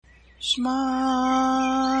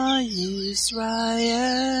Shema Yisrael,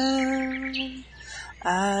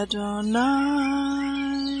 Adonai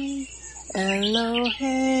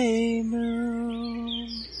Eloheinu,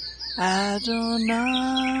 Adonai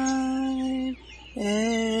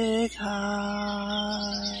Echad,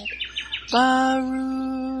 Baruch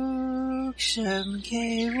Shem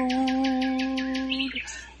Kevod,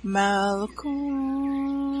 Malkuto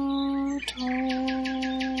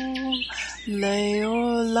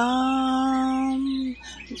Leolam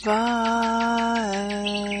Vaed.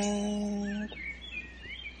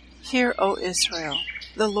 Hear, O Israel,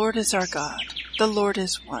 the Lord is our God, the Lord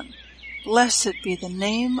is one. Blessed be the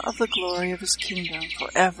name of the glory of his kingdom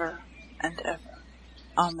forever and ever.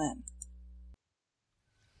 Amen.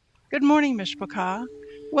 Good morning, Mishpachah.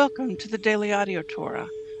 Welcome to the Daily Audio Torah.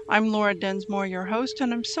 I'm Laura Densmore, your host,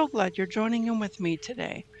 and I'm so glad you're joining in with me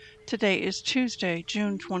today. Today is Tuesday,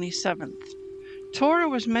 June 27th. Torah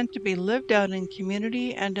was meant to be lived out in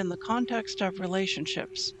community and in the context of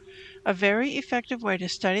relationships. A very effective way to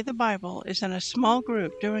study the Bible is in a small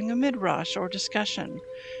group during a midrash or discussion.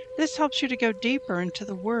 This helps you to go deeper into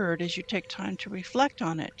the Word as you take time to reflect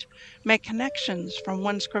on it, make connections from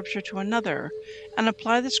one scripture to another, and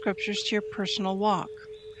apply the scriptures to your personal walk.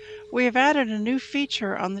 We have added a new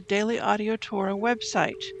feature on the Daily Audio Torah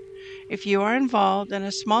website. If you are involved in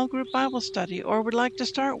a small group Bible study or would like to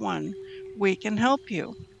start one, we can help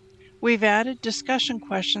you. We've added discussion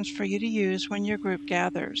questions for you to use when your group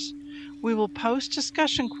gathers. We will post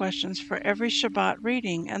discussion questions for every Shabbat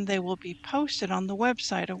reading, and they will be posted on the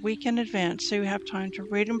website a week in advance so you have time to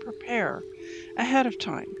read and prepare ahead of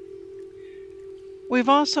time. We've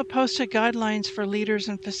also posted guidelines for leaders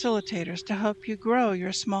and facilitators to help you grow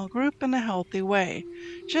your small group in a healthy way.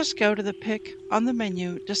 Just go to the pick on the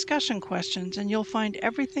menu, Discussion Questions, and you'll find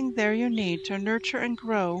everything there you need to nurture and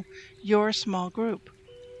grow your small group.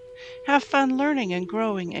 Have fun learning and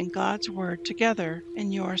growing in God's Word together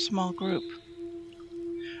in your small group.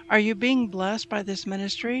 Are you being blessed by this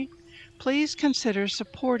ministry? Please consider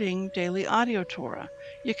supporting Daily Audio Torah.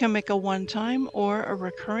 You can make a one-time or a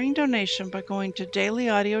recurring donation by going to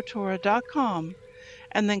dailyaudiotorah.com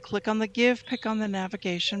and then click on the Give pick on the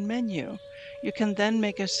navigation menu. You can then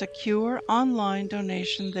make a secure online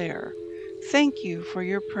donation there. Thank you for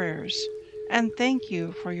your prayers, and thank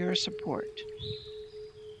you for your support.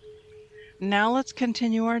 Now let's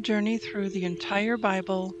continue our journey through the entire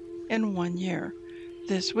Bible in 1 year.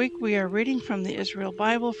 This week we are reading from the Israel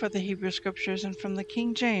Bible for the Hebrew Scriptures and from the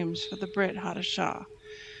King James for the Brit Hadashah.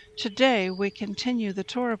 Today we continue the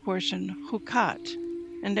Torah portion, Chukat,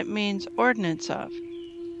 and it means ordinance of,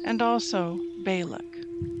 and also Balak.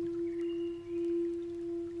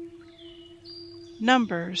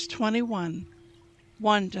 Numbers 21,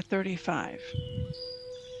 1-35.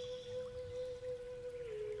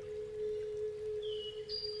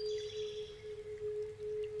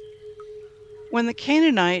 When the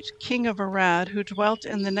Canaanite king of Arad, who dwelt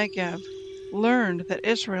in the Negev, learned that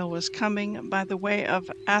Israel was coming by the way of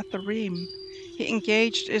Atharim, he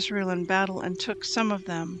engaged Israel in battle and took some of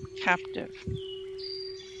them captive.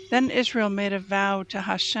 Then Israel made a vow to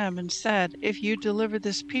Hashem and said, "If you deliver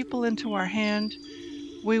this people into our hand,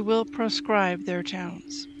 we will proscribe their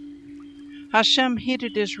towns." Hashem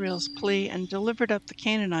heeded Israel's plea and delivered up the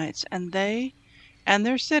Canaanites, and they and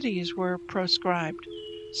their cities were proscribed.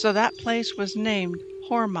 So that place was named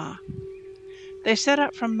Hormah. They set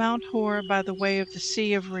out from Mount Hor by the way of the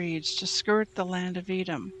Sea of Reeds to skirt the land of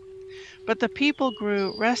Edom. But the people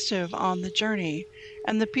grew restive on the journey,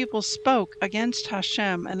 and the people spoke against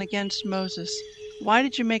Hashem and against Moses. "Why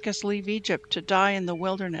did you make us leave Egypt to die in the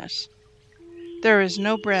wilderness? There is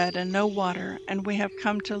no bread and no water, and we have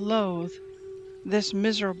come to loathe this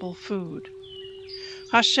miserable food."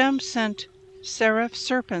 Hashem sent seraph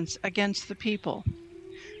serpents against the people.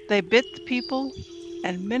 They bit the people,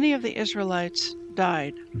 and many of the Israelites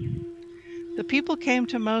died. The people came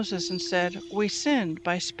to Moses and said, "We sinned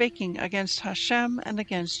by speaking against Hashem and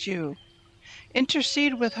against you.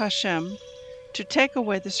 Intercede with Hashem to take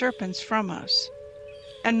away the serpents from us."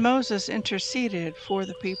 And Moses interceded for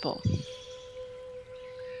the people.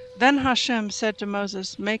 Then Hashem said to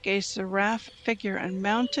Moses, "Make a seraph figure and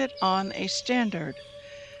mount it on a standard,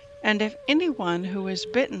 and if anyone who is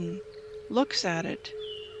bitten looks at it,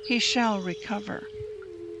 he shall recover."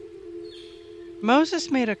 Moses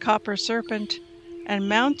made a copper serpent and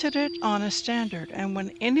mounted it on a standard, and when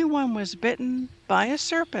anyone was bitten by a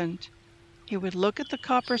serpent, he would look at the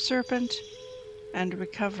copper serpent and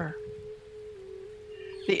recover.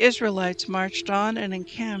 The Israelites marched on and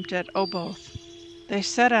encamped at Oboth. They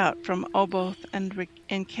set out from Oboth and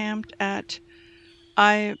encamped at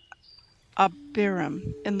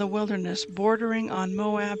Abiram in the wilderness bordering on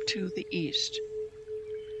Moab to the east.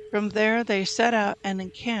 From there they set out and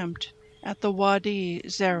encamped at the Wadi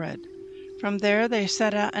Zered. From there they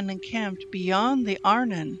set out and encamped beyond the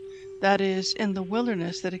Arnon, that is, in the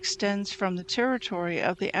wilderness that extends from the territory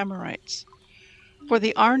of the Amorites. For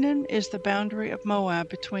the Arnon is the boundary of Moab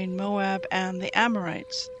between Moab and the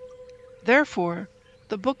Amorites. Therefore,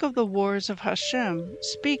 the book of the wars of Hashem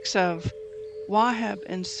speaks of Waheb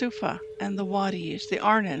and Suphah and the Wadis, the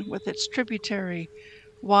Arnon with its tributary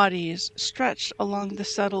wadis stretched along the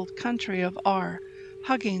settled country of Ar,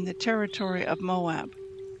 hugging the territory of Moab.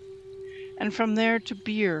 And from there to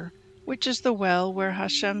Beer, which is the well where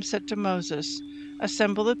Hashem said to Moses,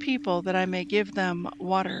 "Assemble the people that I may give them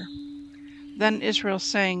water." Then Israel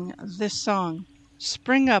sang this song,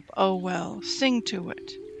 "Spring up, O well, sing to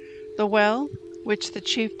it." The well, which the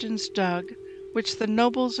chieftains dug, which the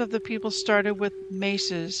nobles of the people started with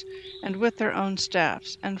maces and with their own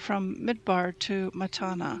staffs, and from Midbar to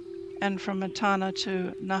Matana, and from Matana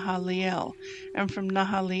to Nahaliel, and from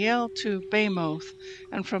Nahaliel to Bamoth,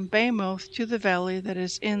 and from Bamoth to the valley that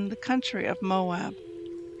is in the country of Moab,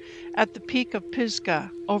 at the peak of Pisgah,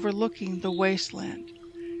 overlooking the wasteland.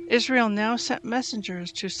 Israel now sent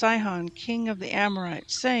messengers to Sihon, king of the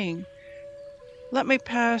Amorites, saying, "Let me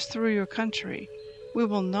pass through your country. We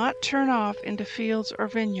will not turn off into fields or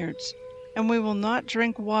vineyards, and we will not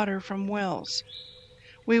drink water from wells.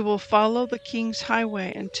 We will follow the king's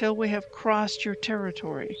highway until we have crossed your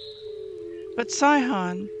territory." But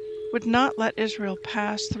Sihon would not let Israel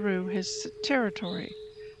pass through his territory.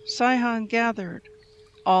 Sihon gathered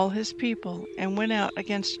all his people and went out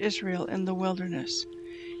against Israel in the wilderness.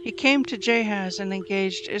 He came to Jahaz and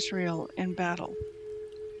engaged Israel in battle.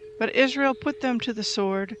 But Israel put them to the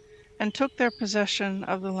sword and took their possession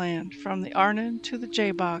of the land, from the Arnon to the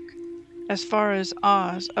Jabbok, as far as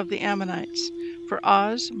Oz of the Ammonites, for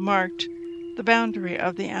Oz marked the boundary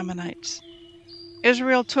of the Ammonites.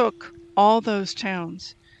 Israel took all those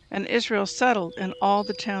towns, and Israel settled in all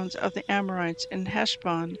the towns of the Amorites in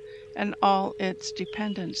Heshbon and all its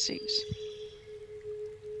dependencies.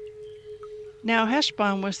 Now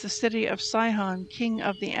Heshbon was the city of Sihon, king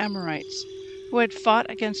of the Amorites, who had fought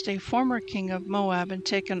against a former king of Moab and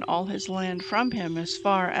taken all his land from him as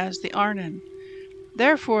far as the Arnon.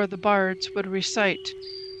 Therefore the bards would recite,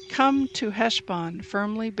 "Come to Heshbon,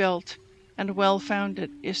 firmly built and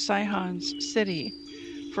well-founded is Sihon's city.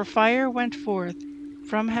 For fire went forth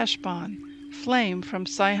from Heshbon, flame from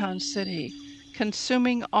Sihon's city,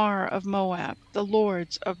 consuming Ar of Moab, the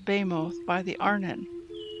lords of Bamoth by the Arnon.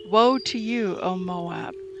 Woe to you, O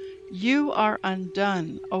Moab! You are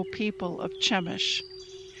undone, O people of Chemosh.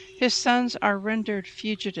 His sons are rendered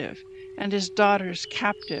fugitive, and his daughters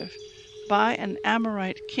captive, by an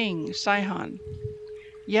Amorite king, Sihon.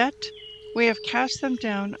 Yet we have cast them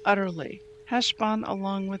down utterly, Heshbon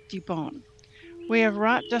along with Dibon. We have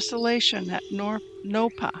wrought desolation at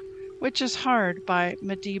Nopah, which is hard by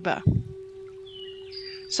Medeba."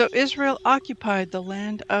 So Israel occupied the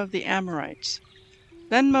land of the Amorites.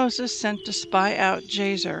 Then Moses sent to spy out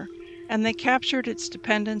Jazer, and they captured its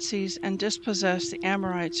dependencies and dispossessed the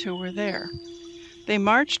Amorites who were there. They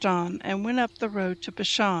marched on and went up the road to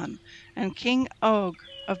Bashan, and King Og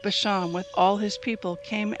of Bashan with all his people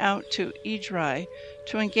came out to Edrei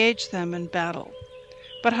to engage them in battle.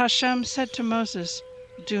 But Hashem said to Moses,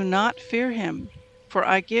 "Do not fear him, for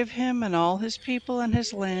I give him and all his people and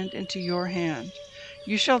his land into your hand.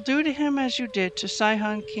 You shall do to him as you did to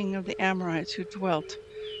Sihon king of the Amorites who dwelt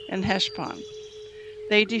in Heshbon."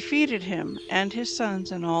 They defeated him and his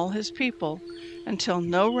sons and all his people until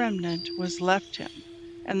no remnant was left him,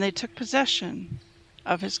 and they took possession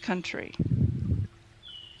of his country.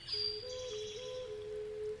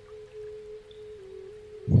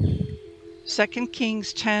 Second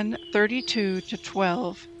Kings 10:32 to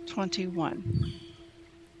 12:21.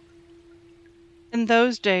 In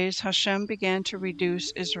those days Hashem began to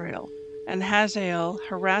reduce Israel, and Hazael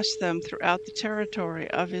harassed them throughout the territory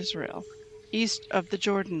of Israel, east of the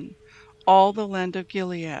Jordan, all the land of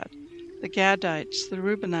Gilead, the Gadites, the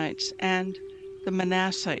Reubenites, and the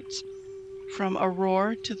Manassites, from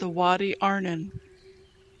Aroer to the Wadi Arnon,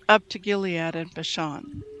 up to Gilead and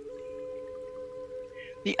Bashan.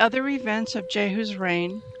 The other events of Jehu's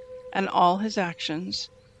reign, and all his actions,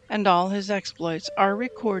 and all his exploits are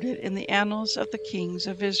recorded in the annals of the kings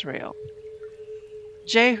of Israel.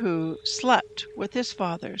 Jehu slept with his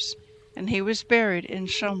fathers, and he was buried in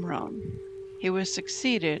Shomron. He was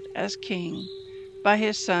succeeded as king by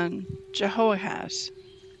his son Jehoahaz.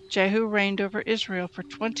 Jehu reigned over Israel for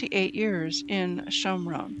 28 years in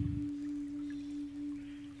Shomron.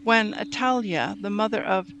 When Athaliah, the mother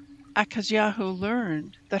of Akaziahu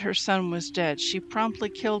learned that her son was dead, she promptly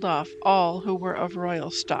killed off all who were of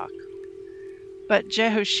royal stock. But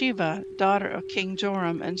Jehoshiva, daughter of King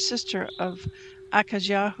Joram and sister of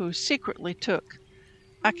Akaziahu, secretly took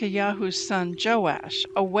Akaziahu's son Joash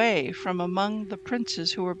away from among the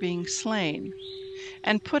princes who were being slain,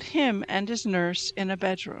 and put him and his nurse in a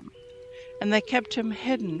bedroom. And they kept him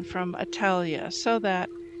hidden from Athaliah, so that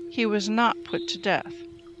he was not put to death.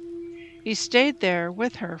 He stayed there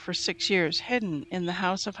with her for 6 years, hidden in the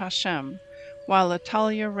house of Hashem, while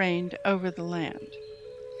Athaliah reigned over the land.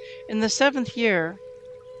 In the 7th year,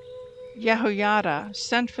 Jehoiada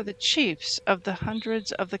sent for the chiefs of the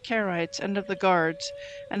hundreds of the Kerites and of the guards,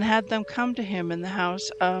 and had them come to him in the house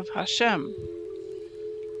of Hashem.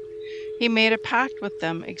 He made a pact with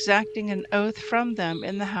them, exacting an oath from them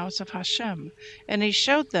in the house of Hashem, and he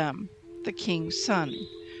showed them the king's son.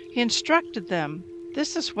 He instructed them,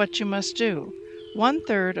 "This is what you must do.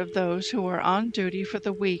 1/3 of those who are on duty for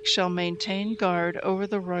the week shall maintain guard over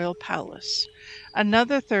the royal palace.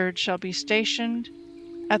 Another third shall be stationed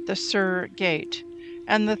at the Sur gate,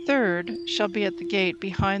 and the third shall be at the gate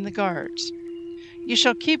behind the guards. You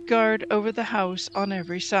shall keep guard over the house on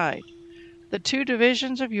every side. The 2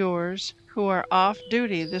 divisions of yours who are off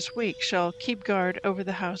duty this week shall keep guard over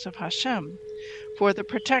the house of Hashem, for the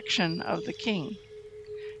protection of the king.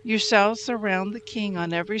 You shall surround the king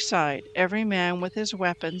on every side, every man with his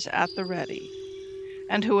weapons at the ready,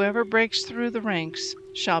 and whoever breaks through the ranks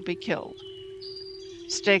shall be killed.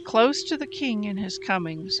 Stay close to the king in his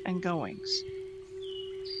comings and goings."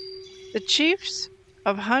 The chiefs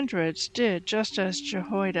of hundreds did just as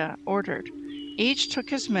Jehoiada ordered. Each took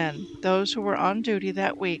his men, those who were on duty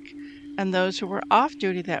that week and those who were off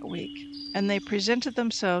duty that week, and they presented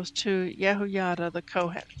themselves to Jehoiada the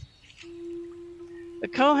Kohen. The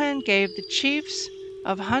Kohen gave the chiefs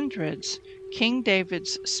of hundreds King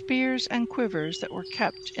David's spears and quivers that were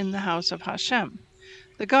kept in the house of Hashem.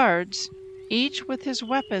 The guards, each with his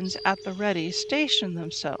weapons at the ready, stationed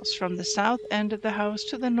themselves from the south end of the house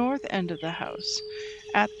to the north end of the house,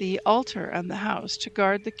 at the altar and the house, to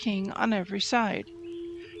guard the king on every side.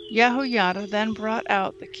 Jehoiada then brought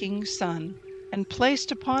out the king's son and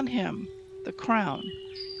placed upon him the crown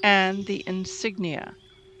and the insignia.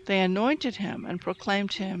 They anointed him and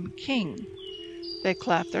proclaimed him king. They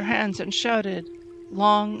clapped their hands and shouted,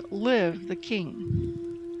 "Long live the king!"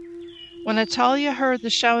 When Athaliah heard the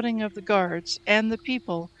shouting of the guards and the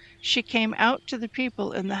people, she came out to the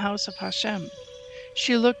people in the house of Hashem.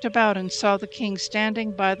 She looked about and saw the king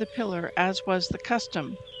standing by the pillar, as was the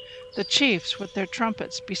custom, the chiefs with their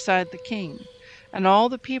trumpets beside the king, and all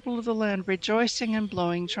the people of the land rejoicing and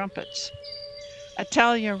blowing trumpets.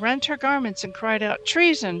 Athaliah rent her garments and cried out,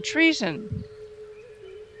 "Treason! Treason!"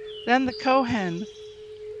 Then the Kohen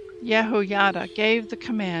Jehoiada gave the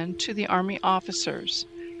command to the army officers,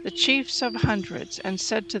 the chiefs of hundreds, and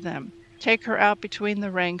said to them, "Take her out between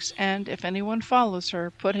the ranks, and if anyone follows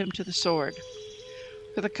her, put him to the sword."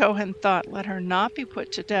 For the Kohen thought, "Let her not be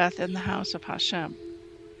put to death in the house of Hashem."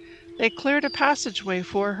 They cleared a passageway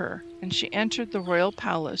for her, and she entered the royal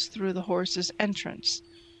palace through the horses' entrance.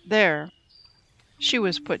 There she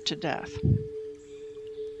was put to death.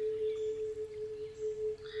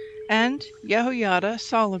 And Jehoiada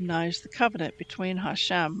solemnized the covenant between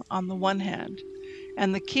Hashem on the one hand,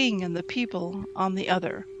 and the king and the people on the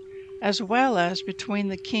other, as well as between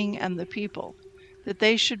the king and the people, that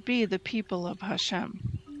they should be the people of Hashem.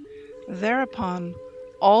 Thereupon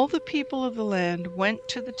all the people of the land went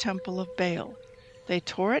to the temple of Baal. They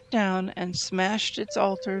tore it down and smashed its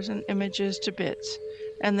altars and images to bits,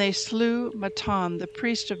 and they slew Matan, the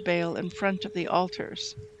priest of Baal, in front of the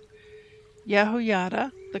altars.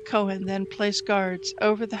 Jehoiada the Kohen then placed guards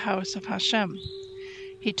over the house of Hashem.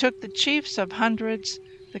 He took the chiefs of hundreds,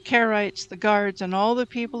 the Kerites, the guards, and all the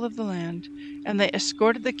people of the land, and they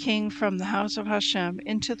escorted the king from the house of Hashem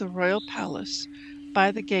into the royal palace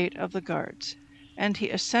by the gate of the guards, and he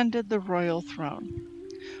ascended the royal throne.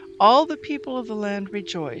 All the people of the land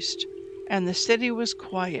rejoiced, and the city was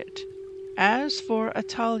quiet. As for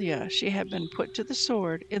Athaliah, she had been put to the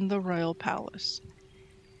sword in the royal palace.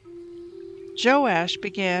 Joash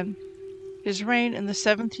began his reign in the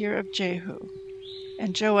 7th year of Jehu,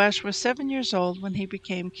 and Joash was 7 years old when he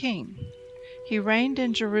became king. He reigned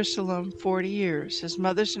in Jerusalem 40 years. His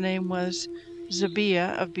mother's name was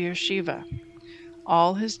Zebiah of Beersheba.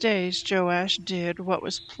 All his days Joash did what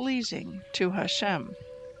was pleasing to Hashem,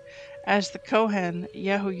 as the Kohen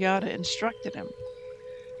Jehoiada instructed him.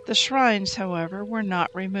 The shrines, however, were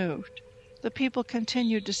not removed. The people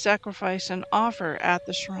continued to sacrifice and offer at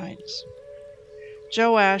the shrines.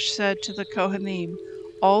 Joash said to the Kohanim,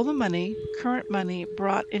 all the money, current money,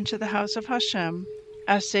 brought into the house of Hashem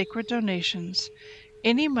as sacred donations,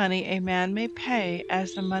 any money a man may pay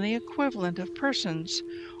as the money equivalent of persons,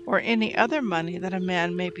 or any other money that a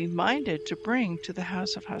man may be minded to bring to the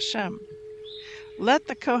house of Hashem. Let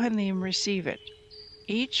the Kohanim receive it,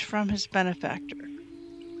 each from his benefactor.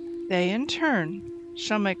 They, in turn,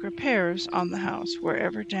 shall make repairs on the house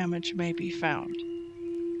wherever damage may be found.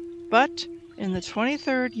 But in the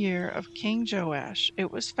 23rd year of King Joash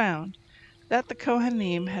it was found that the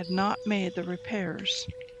Kohanim had not made the repairs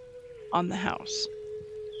on the house.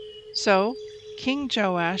 So King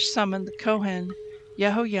Joash summoned the Kohen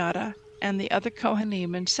Jehoiada and the other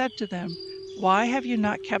Kohanim and said to them, "Why have you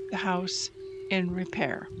not kept the house in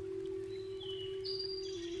repair?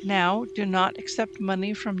 Now do not accept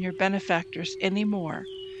money from your benefactors any more,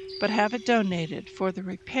 but have it donated for the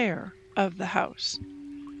repair of the house."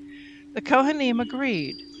 The Kohanim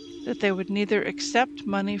agreed that they would neither accept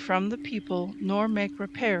money from the people nor make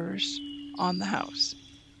repairs on the house.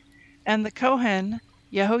 And the Kohen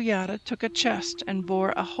Jehoiada took a chest and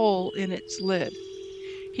bored a hole in its lid.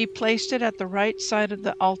 He placed it at the right side of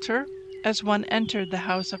the altar as one entered the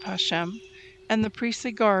house of Hashem, and the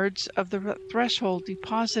priestly guards of the threshold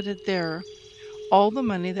deposited there all the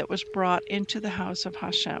money that was brought into the house of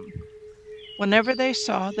Hashem. Whenever they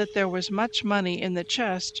saw that there was much money in the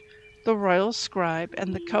chest, the royal scribe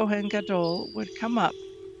and the Kohen Gadol would come up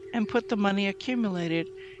and put the money accumulated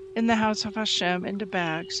in the house of Hashem into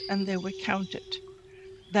bags, and they would count it.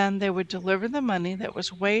 Then they would deliver the money that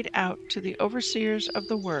was weighed out to the overseers of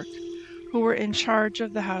the work, who were in charge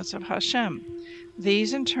of the house of Hashem.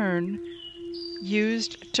 These, in turn,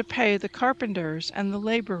 used to pay the carpenters and the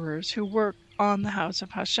laborers who worked on the house of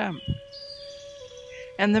Hashem,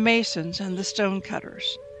 and the masons and the stone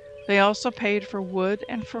cutters. They also paid for wood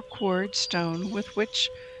and for quarried stone with which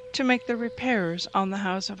to make the repairs on the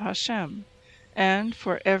house of Hashem, and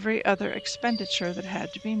for every other expenditure that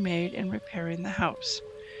had to be made in repairing the house.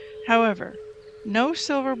 However, no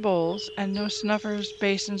silver bowls and no snuffers,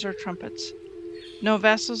 basins, or trumpets, no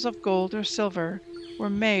vessels of gold or silver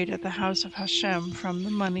were made at the house of Hashem from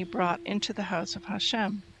the money brought into the house of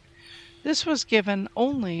Hashem. This was given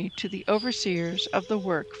only to the overseers of the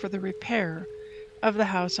work for the repair of the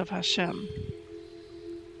house of Hashem.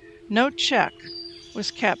 No check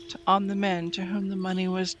was kept on the men to whom the money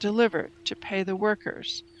was delivered to pay the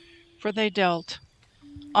workers, for they dealt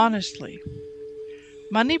honestly.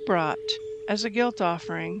 Money brought as a guilt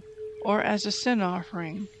offering or as a sin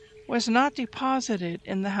offering was not deposited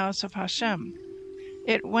in the house of Hashem.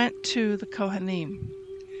 It went to the Kohanim.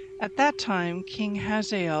 At that time, King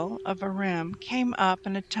Hazael of Aram came up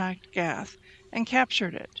and attacked Gath and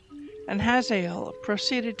captured it, and Hazael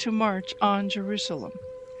proceeded to march on Jerusalem.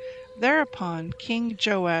 Thereupon King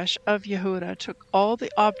Joash of Yehudah took all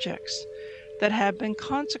the objects that had been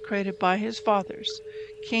consecrated by his fathers,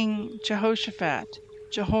 King Jehoshaphat,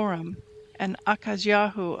 Jehoram, and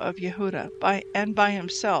Achazyahu of Yehudah, by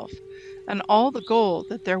himself, and all the gold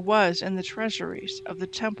that there was in the treasuries of the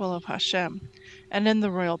temple of Hashem and in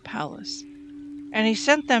the royal palace. And he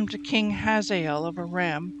sent them to King Hazael of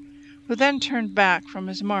Aram, who then turned back from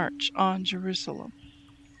his march on Jerusalem.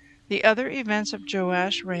 The other events of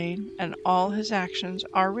Joash's reign and all his actions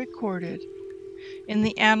are recorded in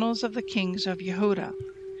the annals of the kings of Yehudah.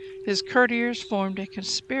 His courtiers formed a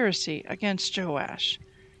conspiracy against Joash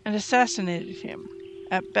and assassinated him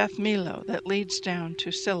at Beth Millo that leads down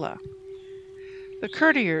to Silla. The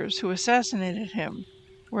courtiers who assassinated him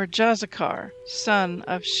were Jazakar, son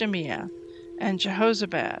of Shimeah, and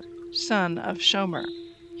Jehozabad, son of Shomer.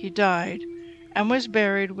 He died and was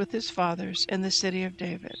buried with his fathers in the city of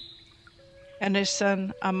David, and his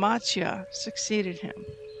son Amaziah succeeded him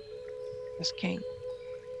as king.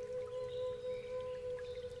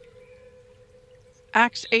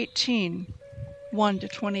 Acts 18,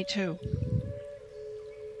 1-22.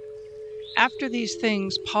 After these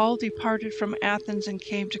things, Paul departed from Athens and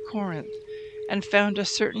came to Corinth, and found a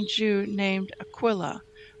certain Jew named Aquila,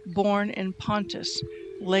 born in Pontus,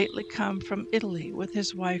 lately come from Italy with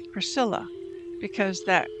his wife Priscilla, because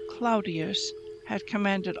that Claudius had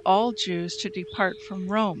commanded all Jews to depart from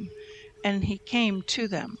Rome, and he came to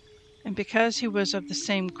them. And because he was of the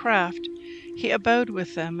same craft, he abode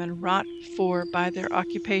with them and wrought, for by their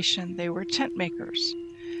occupation they were tent makers.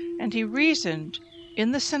 And he reasoned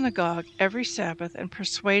in the synagogue every Sabbath, and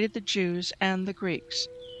persuaded the Jews and the Greeks.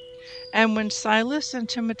 And when Silas and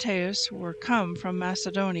Timotheus were come from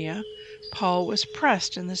Macedonia, Paul was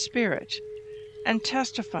pressed in the Spirit, and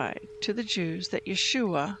testified to the Jews that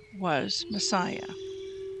Yeshua was Messiah.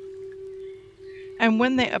 And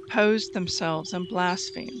when they opposed themselves and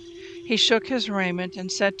blasphemed, He shook his raiment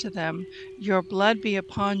and said to them, "Your blood be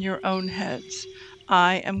upon your own heads.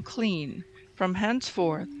 I am clean. From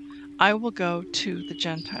henceforth I will go to the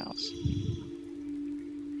Gentiles."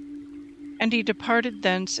 And he departed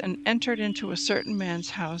thence and entered into a certain man's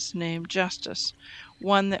house named Justus,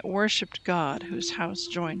 one that worshipped God, whose house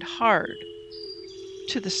joined hard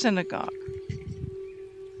to the synagogue.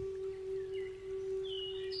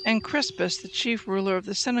 And Crispus, the chief ruler of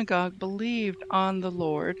the synagogue, believed on the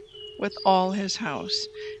Lord with all his house,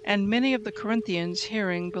 and many of the Corinthians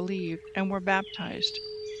hearing believed and were baptized.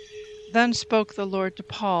 Then spoke the Lord to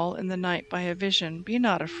Paul in the night by a vision, "Be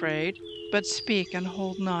not afraid, but speak and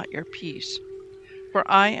hold not your peace. For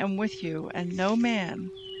I am with you, and no man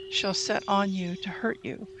shall set on you to hurt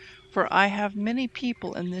you, for I have many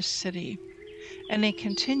people in this city." And he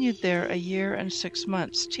continued there 1 year and 6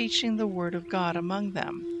 months, teaching the word of God among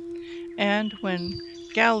them. And when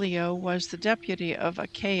Gallio was the deputy of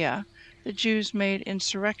Achaia, the Jews made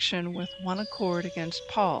insurrection with one accord against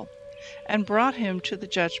Paul, and brought him to the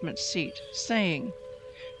judgment seat, saying,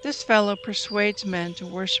 "This fellow persuades men to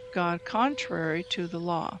worship God contrary to the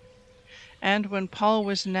law." And when Paul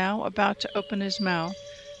was now about to open his mouth,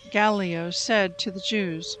 Gallio said to the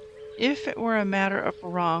Jews, "If it were a matter of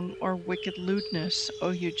wrong or wicked lewdness,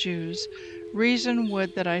 O you Jews, reason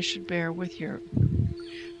would that I should bear with you.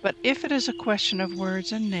 But if it is a question of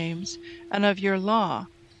words and names, and of your law,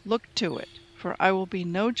 look to it, for I will be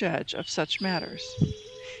no judge of such matters."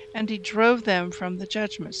 And he drove them from the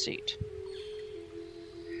judgment seat.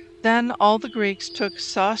 Then all the Greeks took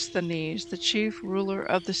Sosthenes, the chief ruler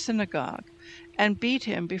of the synagogue, and beat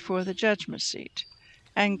him before the judgment seat.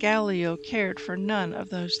 And Gallio cared for none of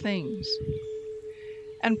those things.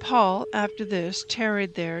 And Paul after this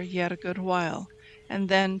tarried there yet a good while, and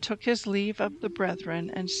then took his leave of the brethren,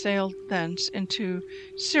 and sailed thence into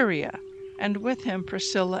Syria, and with him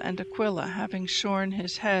Priscilla and Aquila, having shorn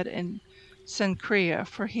his head in Cenchrea,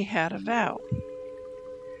 for he had a vow.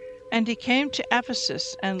 And he came to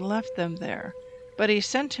Ephesus, and left them there. But he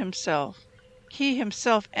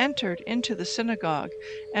himself entered into the synagogue,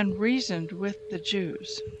 and reasoned with the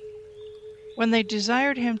Jews. When they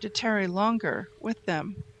desired him to tarry longer with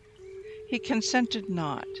them, he consented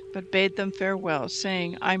not, but bade them farewell,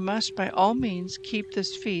 saying, "I must by all means keep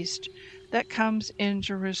this feast that comes in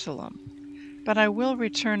Jerusalem. But I will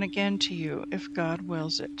return again to you, if God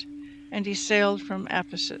wills it." And he sailed from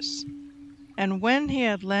Ephesus. And when he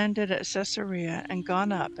had landed at Caesarea, and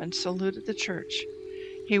gone up and saluted the church,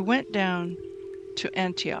 he went down to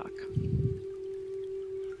Antioch.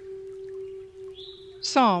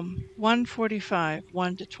 Psalm 145,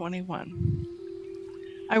 1-21.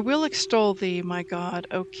 I will extol thee, my God,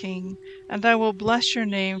 O King, and I will bless your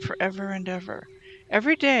name forever and ever.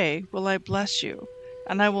 Every day will I bless you,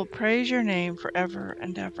 and I will praise your name forever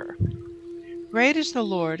and ever. Great is the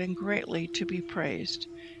Lord, and greatly to be praised,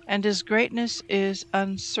 and his greatness is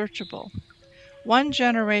unsearchable. One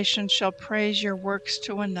generation shall praise your works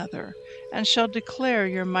to another, and shall declare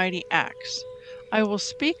your mighty acts. I will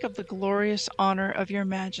speak of the glorious honor of your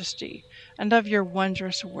majesty, and of your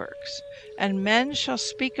wondrous works. And men shall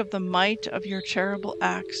speak of the might of your terrible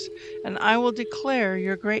acts, and I will declare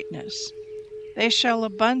your greatness. They shall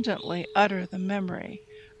abundantly utter the memory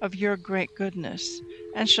of your great goodness,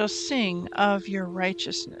 and shall sing of your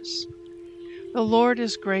righteousness. The Lord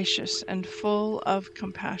is gracious and full of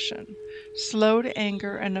compassion, slow to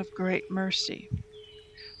anger and of great mercy.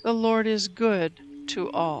 The Lord is good to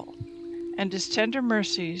all, and his tender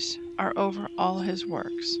mercies are over all his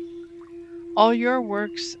works. All your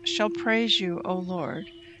works shall praise you, O Lord,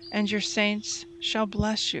 and your saints shall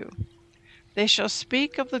bless you. They shall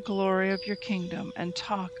speak of the glory of your kingdom and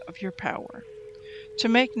talk of your power, to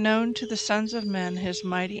make known to the sons of men his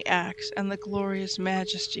mighty acts and the glorious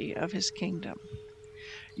majesty of his kingdom.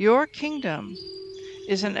 Your kingdom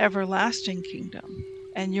is an everlasting kingdom,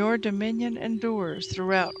 and your dominion endures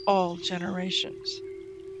throughout all generations.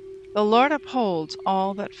 The Lord upholds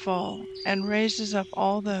all that fall, and raises up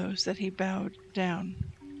all those that he bowed down.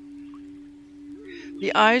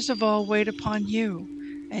 The eyes of all wait upon you,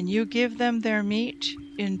 and you give them their meat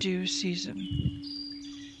in due season.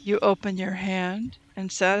 You open your hand and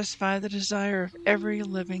satisfy the desire of every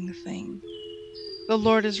living thing. The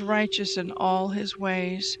Lord is righteous in all his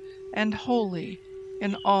ways, and holy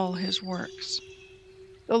in all his works.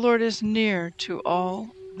 The Lord is near to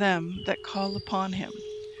all them that call upon him,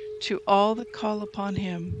 to all that call upon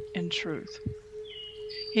him in truth.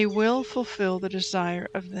 He will fulfill the desire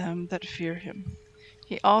of them that fear him.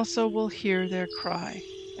 He also will hear their cry,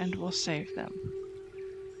 and will save them.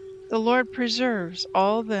 The Lord preserves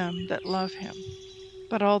all them that love him,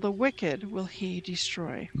 but all the wicked will he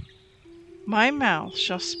destroy. My mouth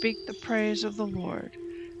shall speak the praise of the Lord,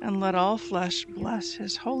 and let all flesh bless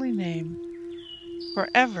his holy name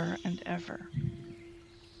forever and ever.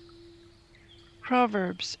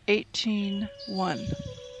 Proverbs 18:1.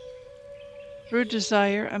 Through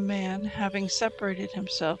desire a man, having separated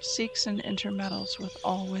himself, seeks and intermeddles with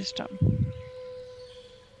all wisdom.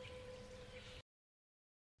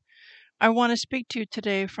 I want to speak to you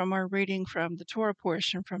today from our reading from the Torah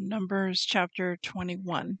portion from Numbers chapter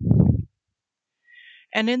 21.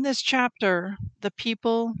 And in this chapter, the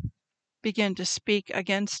people begin to speak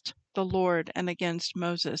against the Lord and against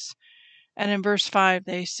Moses. And in verse 5,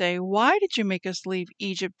 they say, "Why did you make us leave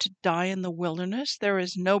Egypt to die in the wilderness? There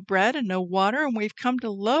is no bread and no water, and we've come to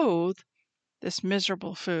loathe this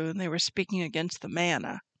miserable food." And they were speaking against the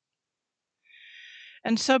manna.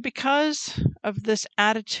 And so because of this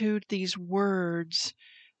attitude, these words,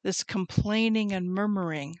 this complaining and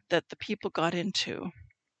murmuring that the people got into,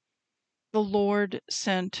 the Lord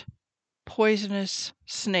sent poisonous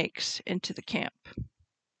snakes into the camp.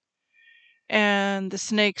 And the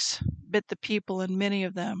snakes bit the people, and many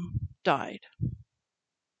of them died.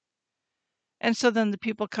 And so then the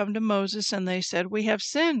people come to Moses and they said, "We have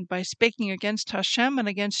sinned by speaking against Hashem and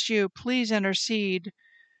against you. Please intercede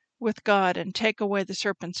with God and take away the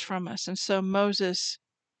serpents from us." And so Moses,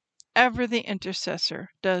 ever the intercessor,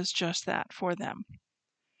 does just that for them.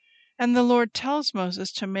 And the Lord tells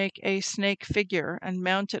Moses to make a snake figure and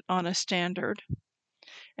mount it on a standard.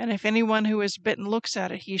 And if anyone who is bitten looks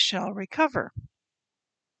at it, he shall recover.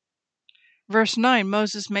 Verse 9,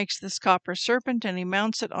 Moses makes this copper serpent and he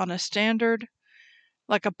mounts it on a standard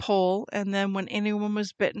like a pole, and then when anyone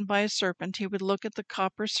was bitten by a serpent, he would look at the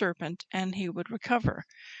copper serpent and he would recover.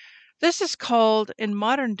 This is called in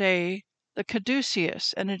modern day the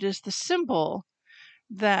caduceus, and it is the symbol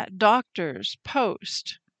that doctors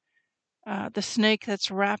post, the snake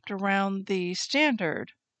that's wrapped around the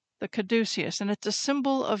standard, the caduceus, and it's a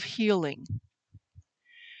symbol of healing.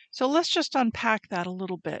 So let's just unpack that a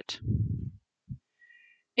little bit.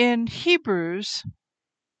 In Hebrews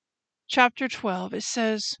chapter 12, it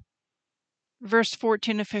says, verse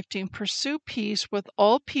 14 to 15, "Pursue peace with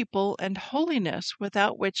all people and holiness,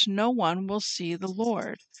 without which no one will see the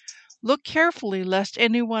Lord. Look carefully lest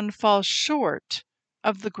anyone fall short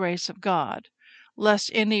of the grace of God, lest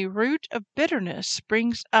any root of bitterness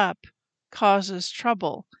springs up, causes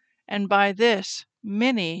trouble, and by this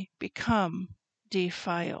many become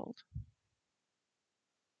defiled."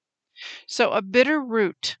 So a bitter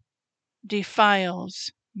root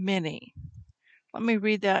defiles many. Let me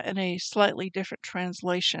read that in a slightly different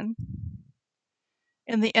translation.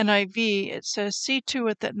 In the NIV, it says, "See to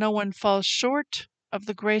it that no one falls short of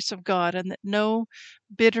the grace of God, and that no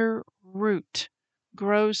bitter root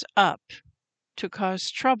grows up to cause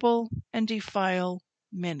trouble and defile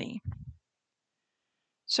many."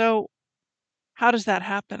 So, how does that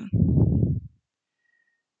happen?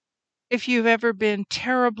 If you've ever been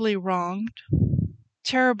terribly wronged,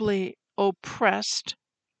 terribly oppressed,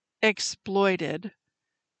 exploited,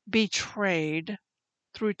 betrayed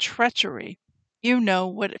through treachery, you know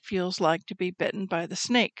what it feels like to be bitten by the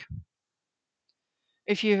snake.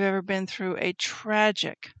 If you've ever been through a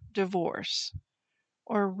tragic divorce,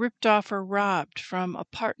 or ripped off or robbed from a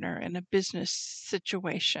partner in a business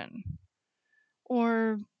situation,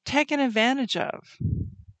 or taken advantage of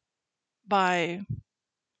by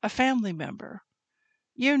a family member,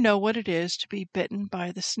 you know what it is to be bitten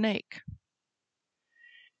by the snake.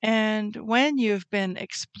 And when you've been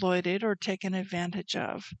exploited or taken advantage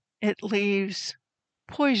of, it leaves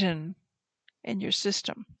poison in your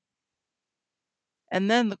system. And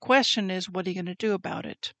then the question is, what are you going to do about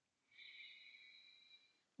it?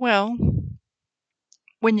 Well,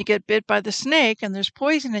 when you get bit by the snake and there's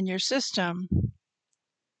poison in your system,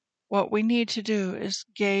 what we need to do is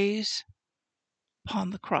gaze upon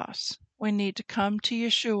the cross. We need to come to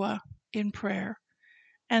Yeshua in prayer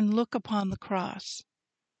and look upon the cross.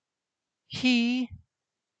 He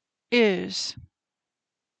is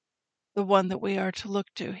the one that we are to look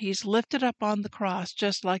to. He's lifted up on the cross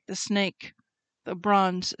just like the snake, the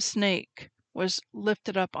bronze snake, was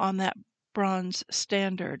lifted up on that bronze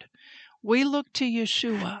standard. We look to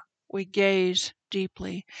Yeshua. We gaze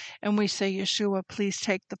deeply and we say, "Yeshua, please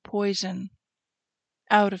take the poison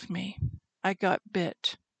out of me. I got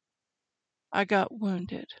bit. I got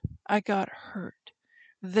wounded. I got hurt.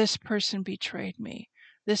 This person betrayed me.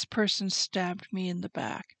 This person stabbed me in the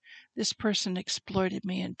back. This person exploited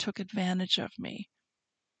me and took advantage of me.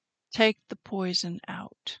 Take the poison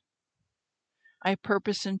out. I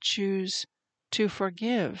purpose and choose to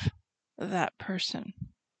forgive that person,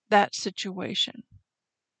 that situation."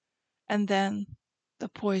 And then the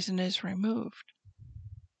poison is removed.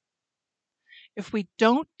 If we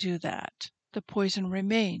don't do that, the poison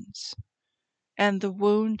remains, and the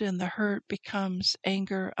wound and the hurt becomes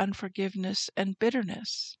anger, unforgiveness, and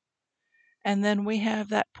bitterness. And then we have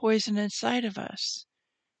that poison inside of us.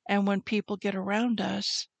 And when people get around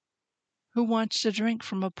us, who wants to drink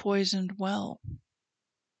from a poisoned well?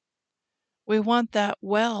 We want that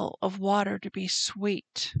well of water to be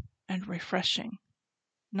sweet and refreshing,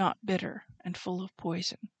 not bitter and full of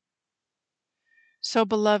poison. So,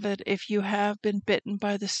 beloved, if you have been bitten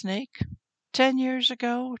by the snake 10 years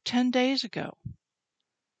ago, 10 days ago,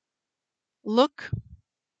 look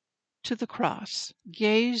to the cross,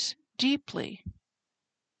 gaze deeply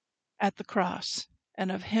at the cross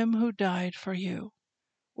and of him who died for you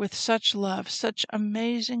with such love, such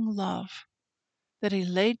amazing love, that he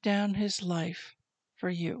laid down his life for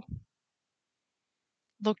you.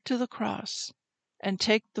 Look to the cross and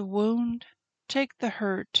take the wound, take the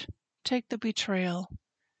hurt, take the betrayal,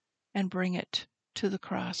 and bring it to the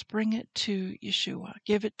cross. Bring it to Yeshua.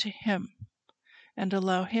 Give it to him and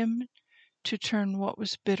allow him to turn what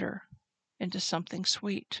was bitter into something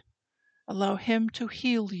sweet. Allow him to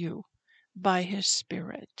heal you by his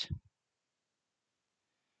Spirit.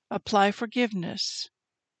 Apply forgiveness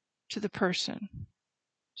to the person,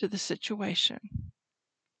 to the situation,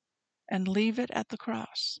 and leave it at the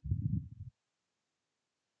cross.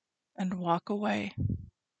 And walk away.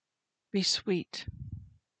 Be sweet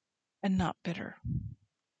and not bitter.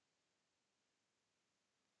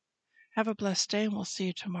 Have a blessed day, and we'll see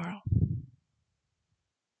you tomorrow.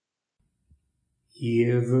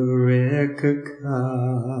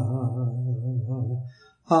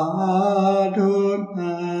 Adonai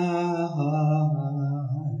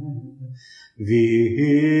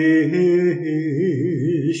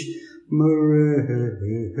Vish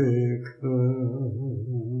Mareka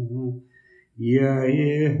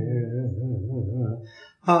Yair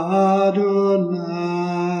Adonai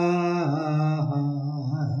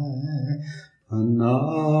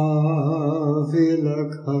Panav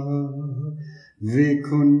Ilaka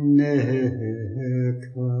Vikuneka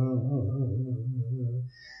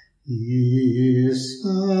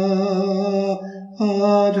Isa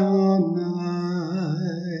Adonai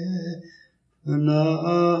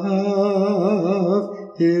Panav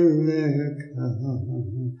Ileka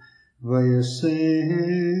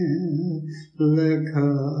Vayaseh Leka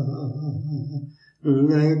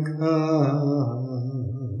Leka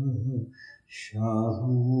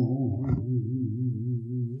Shalom.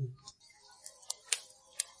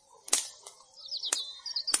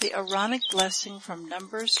 The Aaronic blessing from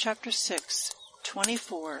Numbers chapter 6,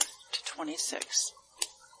 24 to 26.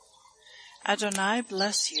 Adonai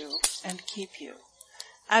bless you and keep you.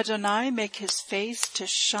 Adonai make his face to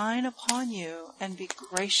shine upon you and be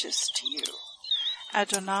gracious to you.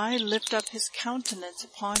 Adonai lift up his countenance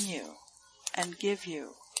upon you and give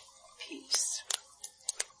you peace.